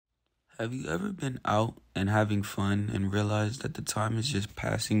Have you ever been out and having fun and realized that the time is just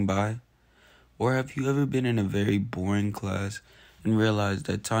passing by? Or have you ever been in a very boring class and realized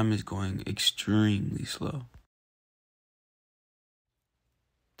that time is going extremely slow?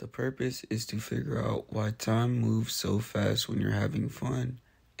 The purpose is to figure out why time moves so fast when you're having fun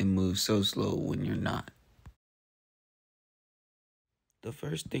and moves so slow when you're not. The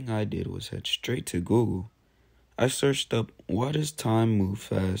first thing I did was head straight to Google. I searched up, why does time move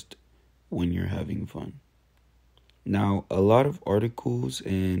fast when you're having fun? Now, a lot of articles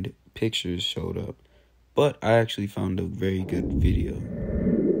and pictures showed up, but I actually found a very good video.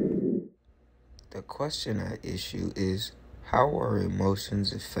 The question at issue is, how our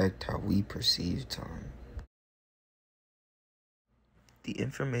emotions affect how we perceive time? The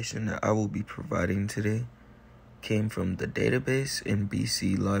information that I will be providing today came from the database in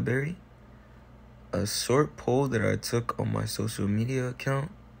BC Library, a short poll that I took on my social media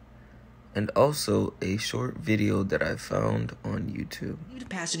account, and also a short video that I found on YouTube. The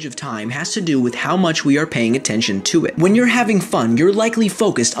passage of time has to do with how much we are paying attention to it. When you're having fun, you're likely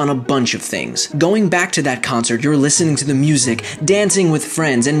focused on a bunch of things. Going back to that concert, you're listening to the music, dancing with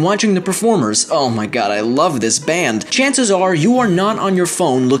friends, and watching the performers. Oh my god, I love this band. Chances are you are not on your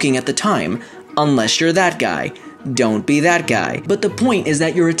phone looking at the time, unless you're that guy. Don't be that guy. But the point is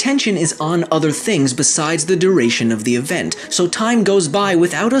that your attention is on other things besides the duration of the event, so time goes by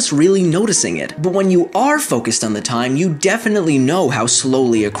without us really noticing it. But when you are focused on the time, you definitely know how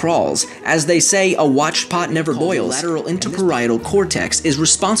slowly it crawls. As they say, a watched pot never boils. The lateral interparietal cortex is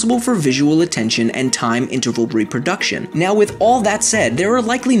responsible for visual attention and time interval reproduction. Now, with all that said, there are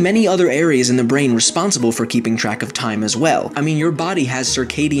likely many other areas in the brain responsible for keeping track of time as well. I mean, your body has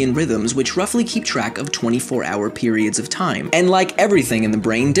circadian rhythms which roughly keep track of 24-hour periods of time. And like everything in the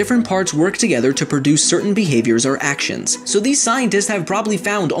brain, different parts work together to produce certain behaviors or actions. So these scientists have probably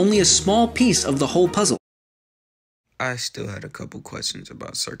found only a small piece of the whole puzzle. I still had a couple questions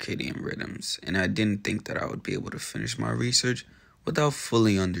about circadian rhythms, and I didn't think that I would be able to finish my research without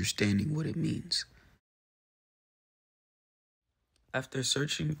fully understanding what it means. After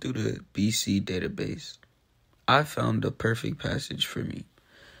searching through the BC database, I found a perfect passage for me.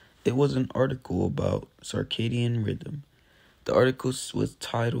 It was an article about circadian rhythm. The article was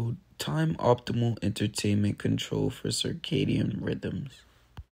titled, Time Optimal Entertainment Control for Circadian Rhythms.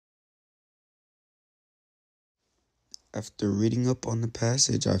 After reading up on the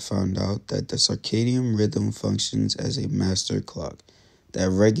passage, I found out that the circadian rhythm functions as a master clock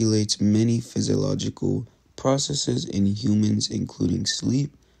that regulates many physiological processes in humans, including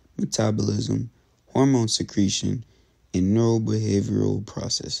sleep, metabolism, hormone secretion, and neurobehavioral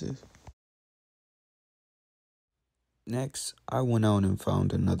processes. Next, I went out and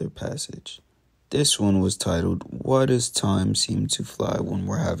found another passage. This one was titled, Why Does Time Seem to Fly When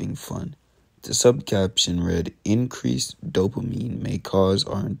We're Having Fun? The subcaption read, Increased dopamine may cause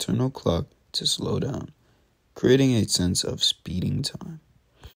our internal clock to slow down, creating a sense of speeding time.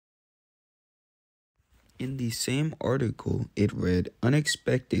 In the same article, it read,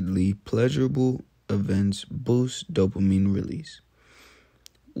 Unexpectedly pleasurable events boost dopamine release,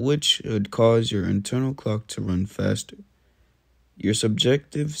 which should cause your internal clock to run faster. Your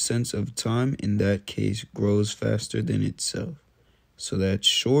subjective sense of time in that case grows faster than itself, so that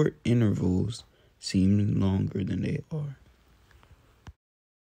short intervals seem longer than they are.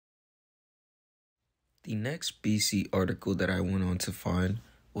 The next BC article that I went on to find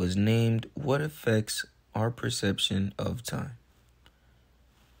was named What Affects Our Perception of Time?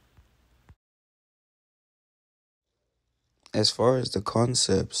 As far as the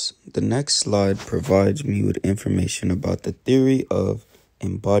concepts, the next slide provides me with information about the theory of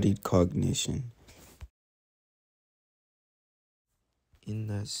embodied cognition. In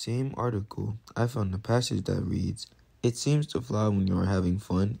that same article, I found a passage that reads, It seems to fly when you are having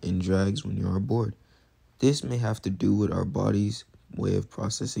fun and drags when you are bored. This may have to do with our body's way of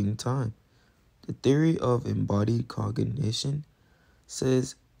processing time. The theory of embodied cognition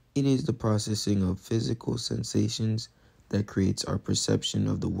says it is the processing of physical sensations that creates our perception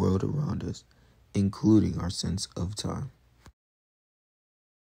of the world around us, including our sense of time.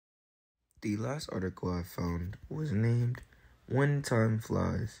 The last article I found was named When Time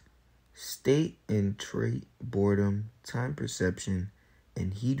Flies, State and Trait Boredom, Time Perception,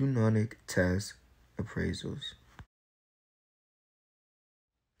 and Hedonic Task Appraisals.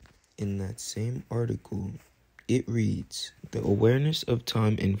 In that same article, it reads, The awareness of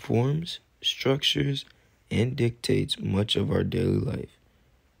time informs, structures, and dictates much of our daily life.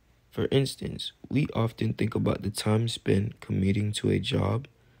 For instance, we often think about the time spent commuting to a job,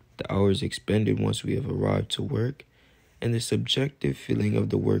 the hours expended once we have arrived to work, and the subjective feeling of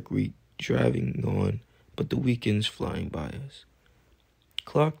the work dragging on, but the weekends flying by us.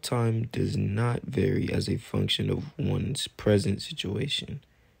 Clock time does not vary as a function of one's present situation.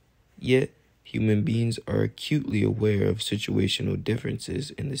 Yet, human beings are acutely aware of situational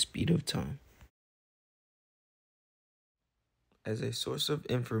differences in the speed of time. As a source of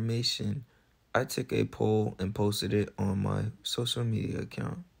information, I took a poll and posted it on my social media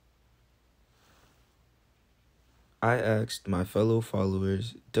account. I asked my fellow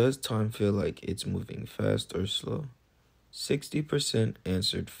followers, does time feel like it's moving fast or slow? 60%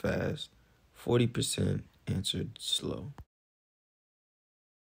 answered fast, 40% answered slow.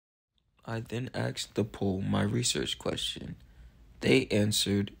 I then asked the poll my research question. They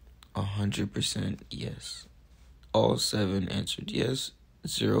answered 100% yes. All 7 answered yes,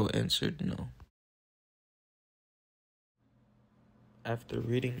 0 answered no. After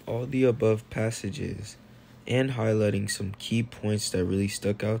reading all the above passages and highlighting some key points that really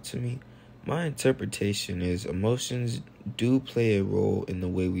stuck out to me, my interpretation is emotions do play a role in the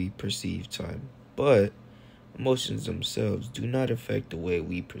way we perceive time, but emotions themselves do not affect the way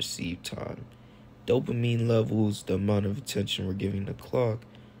we perceive time. Dopamine levels, the amount of attention we're giving the clock,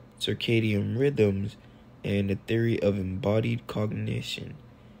 circadian rhythms, and the theory of embodied cognition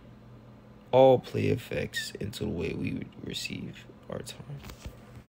all play effects into the way we receive our time.